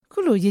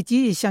လိုရေ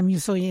ကြီးရေရှာမြူ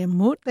ဆိုရင်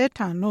မိုးတဲထ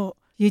န်လို့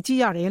ရေကြီး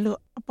ရတယ်လို့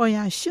အပေါ်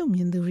ယံရှုမြ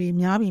င်သူတွေ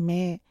များပြီ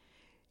မဲ့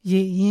ရေ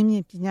ရင်းမြ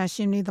စ်ပညာရှ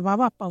င်တွေသဘာ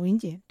ဝပတ်ဝန်း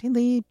ကျင်ထိန်း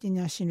သိမ်းရေးပ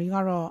ညာရှင်တွေက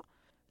တော့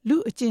လူ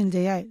အကျင့်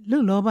တွေရိုက်လူ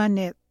လောဘ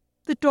နဲ့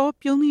သစ်တော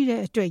ပြုံးမိ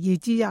တဲ့အတွက်ရေ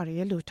ကြီးရတ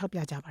ယ်လို့ထောက်ပြ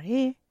ကြပါတ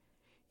ယ်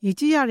။ရေ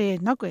ကြီးရတဲ့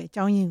နောက်ွယ်အ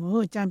ကြောင်းရင်း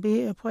ကိုကြံပေး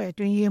အဖွဲ့အ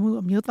တွင်းရေးမှူး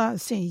အမျိုးသား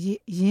အဆင့်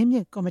ရင်းမြ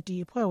စ်ကော်မတီ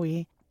အဖွဲ့ဝ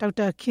င်ဒေါက်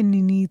တာခင်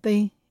နီနီသိ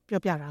န်း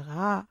ပြောပြတာက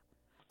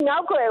နော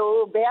က်ွယ်ကို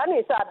ဘယ်ကနေ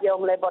စပြော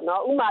မလဲပေါ့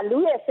နော်ဥမာလူ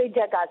ရဲ့စိတ်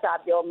ဓာတ်ကစ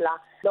ပြောမလား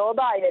လော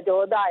ဘရဲ့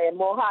ဒေါသရဲ့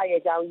မောဟ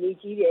ရဲ့ကြောင့်ရေ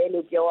ကြီးတယ်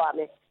လို့ပြောရမ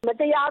ယ်မ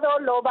တရားသော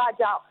လောဘ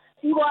ကြောင့်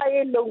စီးပွား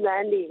ရေးလုပ်င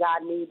န်းတွေက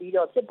နေပြီး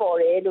တော့ဖြစ်ပေါ်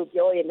တယ်လို့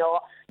ပြောရင်တော့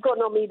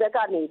economy ဘက်က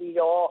နေပြီး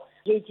တော့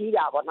ရေကြီး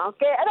တာပေါ့နော်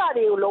ကဲအဲ့ဒါ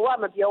တွေကိုလုံးဝ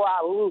မပြောရ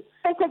ဘူး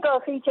physical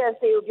features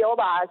တွေကိုပြော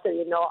ပါဆိုရ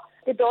င်တော့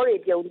တစ်တော်တွေ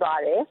ပြုံး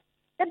သွားတယ်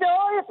တစ်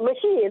တော်မ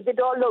ရှိရင်တစ်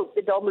တော်လို့တ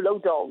စ်တော်မလု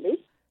ပ်တော့ဘူးလေ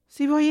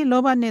စီးပွားရေး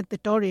လောဘနဲ့တ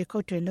စ်တော်တွေခု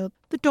တ်ထွင်လို့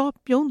တစ်တော်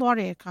ပြုံးသွား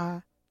တဲ့အခါ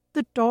တ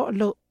စ်တော်အ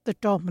လုပ်တစ်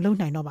တော်မလုပ်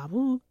နိုင်တော့ပါ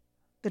ဘူး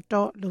တစ်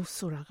တော်လို့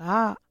ဆိုတာက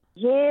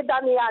ရေတ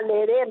န်းရနေ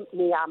တဲ့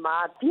နေရာမှာ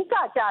အဓိက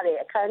ကျတဲ့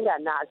အခန်းက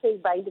ဏ္ဍအစိပ်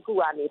ပိုင်းတစ်ခု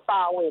ကနေ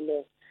ပါဝင်တ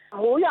ယ်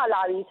မိုးရ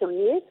လာပြီဆို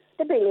ရင်တ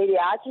စ်ပင်လေးတွေ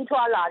ကကြီး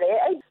ထွားလာတယ်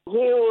အဲ့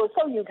ရေကို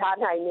စုပ်ယူထား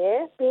နိုင်တယ်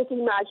ပေစီ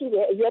မှာရှိတ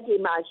ယ်အရက်တွေ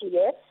မှာရှိတ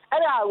ယ်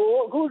အဲ့ဒါကို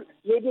အခု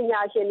ရေပ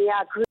ညာရှင်တွေက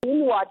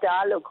green water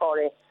လို့ခေါ်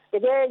တယ်တ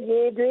ကယ်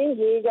ရေတွင်း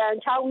ရေကန်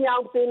ချောင်းမြော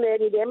င်းပင်လယ်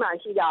တွေထဲမှာ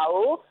ရှိတာ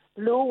ကို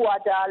blue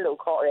water လို့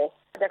ခေါ်တယ်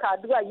တခါ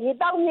သူကရေ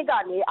တောက်မြစ်က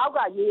နေအောက်က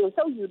ရေကို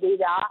စုပ်ယူသေး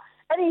တာ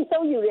အဲ့ဒီစု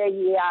ပ်ယူတဲ့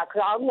ရေက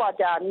ground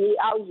water မြေ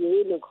အောက်ရေ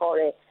လို့ခေါ်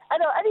တယ်အဲ့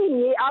တော့အဲ့ဒီ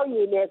မြေအောက်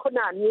ရေနဲ့ခုန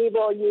မြေ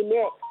ပေါ်ရေ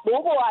နဲ့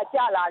မိုးပေါ်ကကျ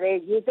လာတဲ့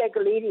ရေစက်က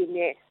လေးတွေ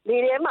နဲ့လေ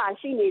ထဲမှာ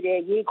ရှိနေတဲ့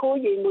ရေခိုး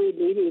ရေငွေ့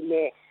လေးတွေ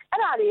နဲ့အဲ့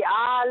ဒါတွေ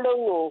အား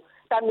လုံးကို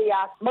တန်မြာ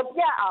မ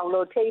ပြတ်အောင်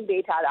လို့ထိန်း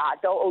ပေးထားတာ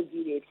တောအုပ်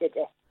ကြီးတွေဖြစ်တ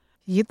ယ်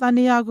ရေတန်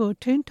မြာကို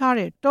ထိန်းထား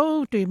တဲ့တောအု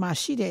ပ်တွေမှာ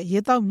ရှိတဲ့ရေ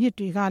တောက်မြစ်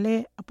တွေကလ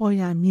ည်းအပေါ်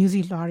ယံမြူ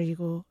စီလွှာတွေ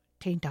ကို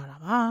ထိန်းထားတာ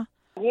ပါ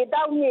ရေ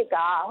တောက်မြစ်က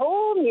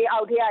ဟိုးမြေ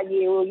အောက်ထဲက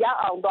ရေကိုရောက်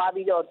အောင်သွား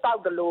ပြီးတော့တော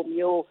က်တယ်လို့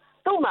မျိုး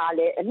သူ့မှာလ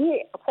ည်းအမြ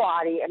င့်အဖွာ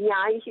တွေအ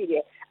များကြီးရှိတ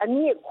ယ်အ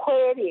မြင့်ခွဲ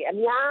တွေအ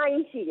များ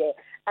ကြီးရှိတယ်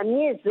အမြ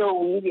င့်ဇုံ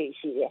ကြီးတွေ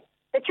ရှိတယ်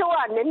တချို့က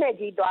နက်နက်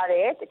ကြီးသွားတ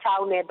ယ်တချော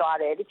င်းနဲ့သွား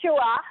တယ်တချို့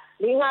က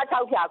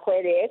5-6ဖြာခွဲ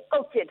တယ်ကု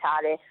တ်ကျစ်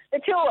ထားတယ်တ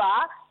ချို့က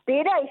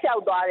ဘေးတိုက်လျှော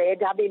က်သွားတယ်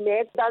ဒါပေ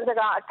မဲ့တန်းစ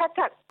ကားအထက်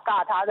ကာ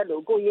ထားတယ်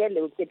လို့ကိုရဲ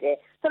လို့ဖြစ်တယ်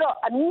ဆိုတော့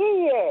အမြင့်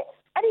ရဲ့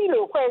အဲ့ဒီ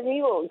လိုဖွဲ့စ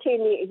ည်းပုံအခြေ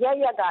အနေအရ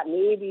ရက်က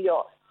နေပြီး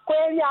တော့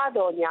ကွဲပြား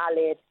တော်ညာ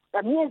လဲ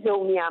အမြင့်ဇုံ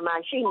နေရာမှာ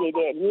ရှိနေ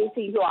တဲ့မြေ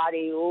စီလွှာ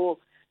တွေကို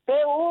ဘ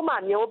ယ်ဦးမှ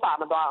မျိုးပါ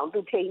မသွားအောင်သူ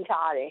ထိန်း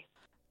ထားတယ်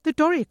တစ်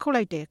တော်တွေခုတ်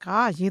လိုက်တဲ့အခါ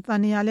ရေတ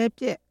န်နေရလဲ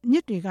ပြက်မြ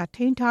စ်တွေက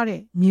ထိန်းထား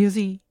တဲ့မြေ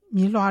စီ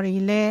မြေလွှာတွေ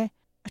လည်း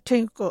အထ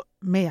င်က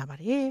မဲ့ရပါ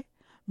တယ်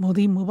မိုး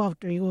သီးမိုးပေါက်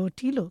တွေကို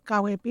ထီးလို့ကာ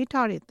ဝယ်ပေး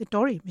ထားတဲ့တစ်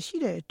တော်တွေမရှိ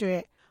တဲ့အတွ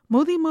က်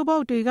မိုးသီးမိုးပေါ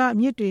က်တွေက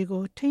မြစ်တွေ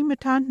ကိုထိန်းမ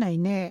ထားနိုင်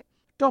တဲ့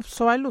top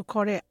soil လို့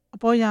ခေါ်တဲ့အ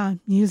ပေါ်ယံ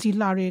မြေစီ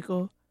လွှာတွေ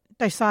ကို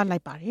တိုက်စားလို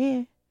က်ပါတယ်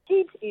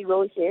sheet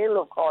erosion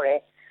လို့ခေါ်တယ်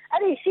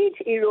အဲ့ဒီ sheet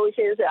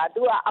erosion ဆိုတာ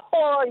သူကအ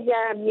ပေါ်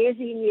ယံမြေ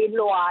စီမြေ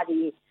လွှာ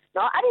တွေ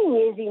နော်အဲ့ဒီ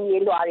မြေစီမြေ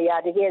လွှာတွေက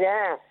တကယ်တ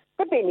မ်းတ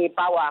စ်ပင်တွေ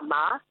ပေါက်ရ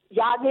မှာ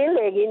ရာခင်း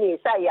လေခင်းတွေ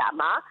စိုက်ရ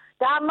မှာ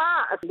ဒါမှ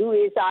လူ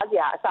တွေစားကြ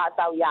အစား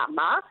တောက်ရ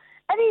မှာ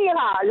အဲ့ဒီ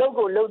ဟာအလုပ်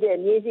ကိုလုပ်တဲ့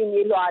မြေစီ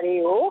မြေလွှာတွေ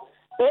ကို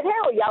ဘယ်ထဲ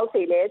ကိုရောက်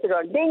စေလဲဆို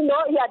တော့လိမ်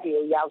တော့အရက်တွေ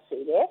ကိုရောက်စေ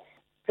တယ်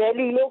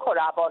valley လို့ခေါ်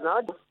တာပေါ့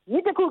နော်မြ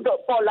စ်တစ်ခု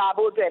တော့ပေါ်လာ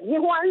ဖို့အတွက်မြ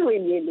စ်ဝှမ်းလွ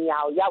င်မြေနေရာ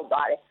ကိုရောက်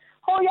သွားတယ်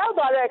ဟိုရောက်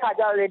သွားတဲ့အခါ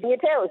ကျတော့ဒီ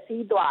ထဲကို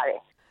စီးသွားတ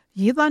ယ်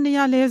ရေတန်နေရ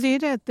လဲစေ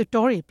တဲ့တစ်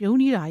တော်တွေပြုံး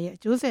နေတာရဲ့အ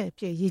ကျိုးဆက်အ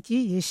ဖြစ်ရေ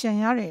ကြီးရေရှမ်း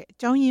ရတဲ့အ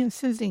ကြောင်းရင်းအစ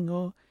စ်စစ်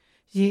ကို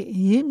ရေ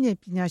ရင်းမြစ်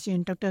ပညာရှင်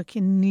ဒေါက်တာခ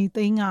င်နီ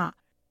သိန်းက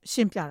ရှ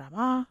င်းပြတာ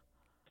ပါ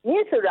မြ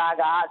စ်ဆိုတာ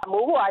က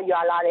မိုးဘွားရွာ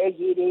လာတဲ့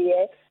ရေတွေ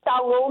ရဲ့တော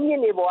င်ကုန်းမြစ်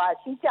တွေပေါ်က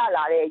စီးကျ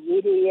လာတဲ့ရေ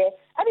တွေရဲ့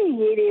အဲ့ဒီ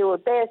ရေတွေကို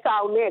တည်ဆော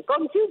င်တဲ့ကွ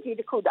န်ပျူတာကြီး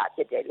တစ်ခုသာဖြ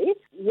စ်တယ်လေ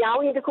ညော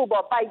င်ကြီးတစ်ခု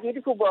ပေါ့ပိုက်ကြီးတ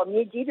စ်ခုပေါ့မြ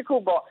စ်ကြီးတစ်ခု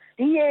ပေါ့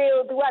ဒီရေတွေ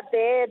ကိုသူက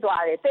တဲ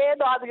သွားတယ်တဲ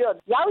သွားပြီးတော့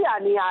ရောက်ရ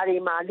နေရာတွေ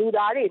မှာလူ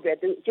သားတွေအတွက်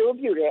သူအကျိုး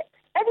ပြုတယ်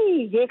အဲ့ဒီ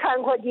ရေခ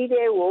မ်းခွက်ကြီး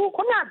တွေကို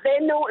ခုနတဲ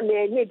နှုံးအနေ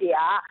နဲ့တွေက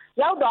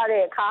ရောက်သွား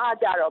တဲ့အခါ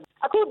ကျတော့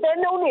အခုတဲ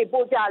နှုံးတွေ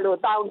ပို့ကြလို့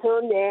တောင်ထွ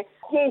န်းနဲ့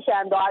ပြည့်ရှံ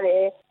သွားတ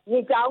ယ်မြေ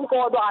ကြောင်း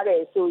ကောသွားတ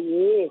ယ်ဆိုရ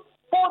င်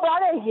ပေါ်သွား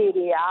တဲ့ရေ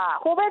တွေက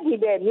ဟိုဘက်ဒီ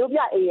ဘက်မြို့ပြ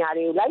အိမ်ယာ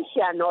တွေကိုလိုက်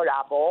ရှံတော့တာ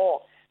ပေါ့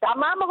ဒါ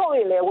မှမဟုတ်ရ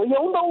င်လေဝ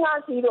ယုံသုံး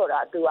ကားစီးတော့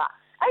တာသူက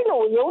အဲ့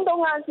လိုဝယုံ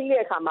သုံးကားစီး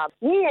တဲ့အခါမှာ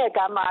မြင့်ရဲ့က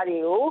မ်းပါးတွေ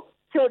ကို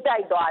ချို့တို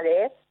က်သွားတ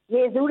ယ်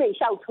ရေစုတွေ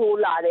လျှောက်ထိုး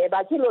လာတယ်ဘာ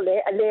ဖြစ်လို့လဲ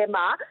အလဲ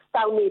မှာ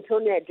တောင်နေထွ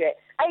န်းတဲ့အတွက်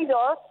အဲ့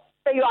တော့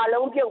တရွာ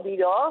လုံးပြုတ်ပြီး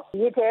တော့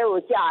မြစ်ထဲကို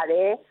ကျတ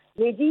ယ်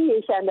ရေကြီးရေ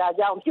ရှမ်းတာ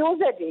ကြောင့်ကျိုး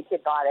ဆက်တွေဖြ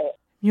စ်သွားတယ်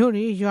မြို့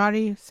တွေရွာ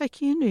တွေစိုက်ခ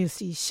င်းတွေ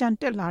စီရှမ်း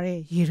တက်လာတဲ့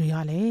ရေတွေက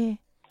လည်း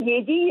ရေ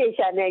ကြီးရေ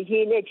ရှမ်းတဲ့ရေ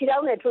နဲ့ခြေထော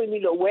က်နဲ့ထွေး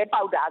ပြီးလို့ဝဲ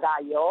ပေါက်တာက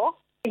ရော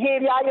ရေ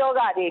ပြားယော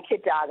ဂတွေဖြ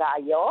စ်တာက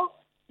ရော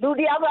လူ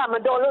တယောက်ကမ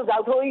တော်လို့ဇော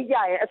က်ထိုးကြီးကြ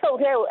ရင်အဆုတ်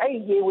ထဲကိုအဲ့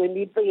ဒီရေဝင်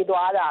ပြီးပေ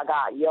သွားတာက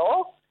ရော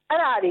အဲ့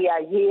ဒါတွေက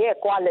ရေရဲ့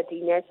quality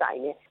နဲ့ဆိုင်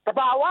တယ်တ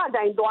ဘာဝအ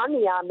တိုင်းသွား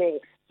နေရမယ်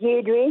ရေ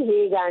တွင်းရေ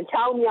ကန်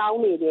ချောင်းမြောင်း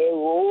နေတဲ့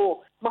ကို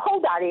မဟု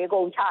တ်တာတွေအ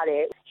ကုန်ချတ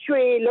ယ်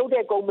ရွှေလုံး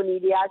တဲ့ကုမ္ပဏီ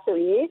တွေကဆို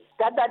ရင်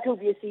ဓာတ်သတ္ထု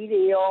ပစ္စည်း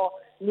တွေရော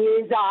မြေ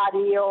စာ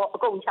တွေရောအ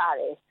ကုန်ချ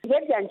တယ်ရ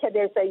က်ပြန်ချက်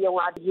တဲ့စက်ရုံ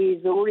ကရေ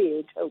စိုးတွေ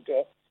ထုတ်တ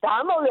ယ်ဒါ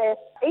မှမဟုတ်လေ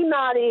အိမ်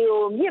နာတွေ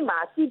ကိုမြစ်မှာ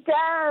စီတ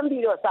န်း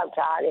ပြီးတော့စောက်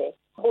ထားတယ်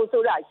ပို့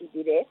ဆိုတာရှိ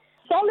သေးတယ်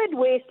solid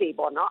waste တွေ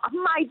ပေါ့နော်အ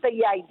မိုက်တ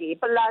ရိုက်တွေ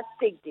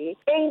plastic တွေ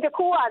အိမ်တစ်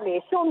ခုကနေ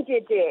စွန့်ပ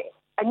စ်တဲ့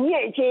အည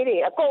စ်အကြေးတွေ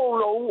အကုန်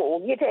လုံးကို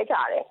မြစ်ထဲချ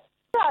တယ်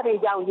။ဒါတွေ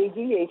ကြောင့်ရေ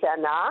ကြီးရေရှ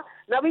မ်းတာ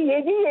နောက်ပြီးရေ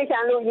ကြီးရေရှ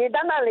မ်းလို့ရေတ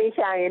န်းတန်းလေး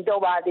ရှမ်းရင်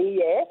တော်ပါသေး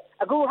ရဲ့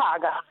အခုဟာ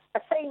ကအ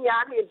စိမ့်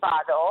များနေပါ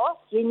တော့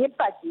ရေညစ်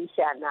ပတ်ကြီး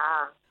ရှမ်းတာ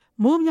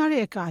မိုးများ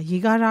တဲ့အခါရေ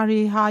ကားဓာ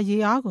တွေဟာရေ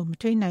အားကိုမ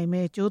ထိန်နိုင်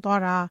ပဲကျိုး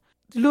သွားတာ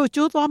ဒီလို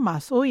ကျိုးသွားမှာ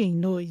စိုးရိမ်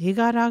လို့ရေ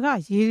ကားဓာက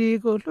ရေတွေ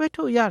ကိုလွှဲ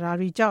ထုတ်ရတာ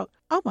တွေကြောင့်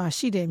အောက်မှာ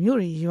ရှိတဲ့မြို့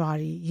တွေရွာ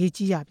တွေရေ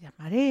ကြီးရပြန်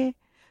ပါတယ်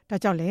ဒါ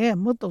ကြောင့်လေ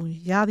မုတ်တုံ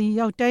ရာသီ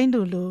ရောက်တိုင်း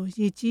လို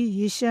ရေကြီး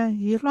ရေရှမ်း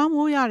ရေလွှမ်း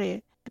မိုးရတဲ့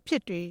အဖြ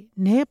စ်တွေ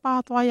နှဲပါ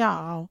သွားရ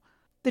အောင်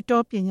တစ်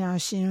တော်ပညာ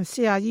ရှင်ဆ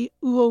ရာကြီး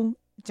ဦးအောင်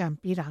အကြံ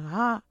ပေးတာက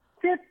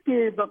စစ်တေ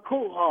ပခု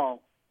တ်အောင်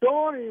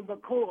တောတွေပ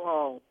ခုတ်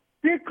အောင်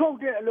တစ်ခုတ်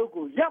တဲ့အလုပ်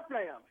ကိုရပ်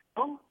လိုက်ရမယ်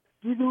နော်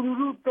ဒီလူ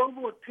လူတုံး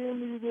ဖို့ထင်း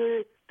ပြီး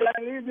တန်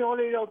လေးပြော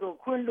လေးရောက်တော့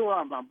ခွင့်လွှတ်ရ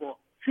မှာပေါ့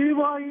စီး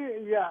ပွားရေး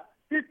အရာ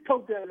တစ်ထု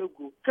တ်တဲ့အလုပ်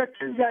ကိုချက်ချ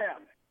င်းရရ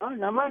မယ်နော်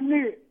နံပါတ်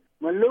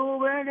2မလို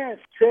ပဲနဲ့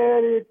ဆယ်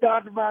ရီတာ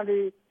တမန်တွေ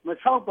မ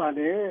ဆောက်ပါ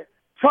နဲ့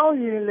ဆောက်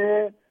ရင်လေ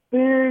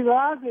ပေ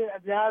90အ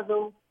များ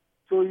ဆုံး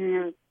ဆိုရ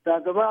င်ဒါ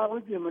ကဘာဝ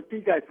ကျင်မတိ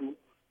ကြိုက်ဘူး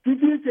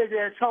ဒီ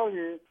ကျဲဆောက်ရ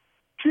င်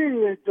ဖြစ်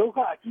ရင်ဒုက္ခ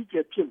အကြီးကျ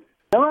ယ်ဖြစ်မယ်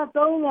နံပါတ်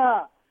3က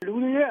လူ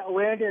တွေရဲ့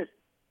awareness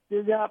ပ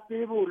ညာ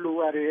ပေးဖို့လို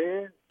ရတယ်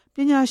ပ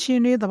ညာရှင်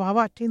တွေသဘာဝ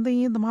ထိန်းသိမ်း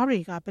ရေးသမားတွေ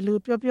ကဘယ်လို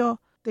ပြော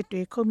တစ်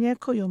တွေခုံမြဲ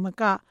ခုတ်ယုံမ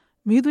က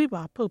မိသွေး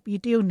ပါဖုတ်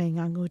ပြီးတရုတ်နိုင်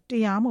ငံကိုတ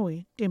ရားမဝ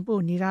င်တင်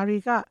ပို့နေတာတွေ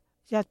က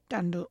ရပ်တ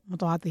န့်လို့မ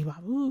သွားသေးပါ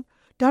ဘူး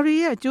ဒါတွေ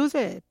ရဲ့အကျိုးဆ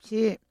က်ဖြ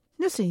စ်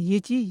နှစ်စဉ်ရေ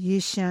ကြီးရေ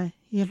ရှမ်း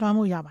ရေလွှမ်း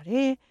မှုရပါတ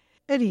ယ်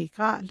အဲ့ဒီက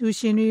လူ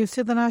ရှင်တွေ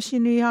စေတနာရှ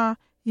င်တွေဟာ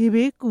ရေ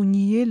ဘေးကူ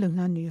ညီရေးလုပ်င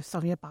န်းတွေဆော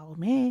င်ရွက်ပါဦး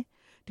မယ်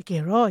တက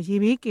ယ်တော့ရေ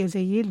ဘေးကယ်ဆ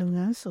ယ်ရေးလုပ်င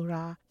န်းဆို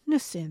တာနှ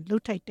စ်စဉ်လှု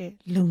ပ်ထိုက်တဲ့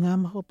လုပ်ငန်း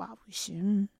မဟုတ်ပါဘူးရှင်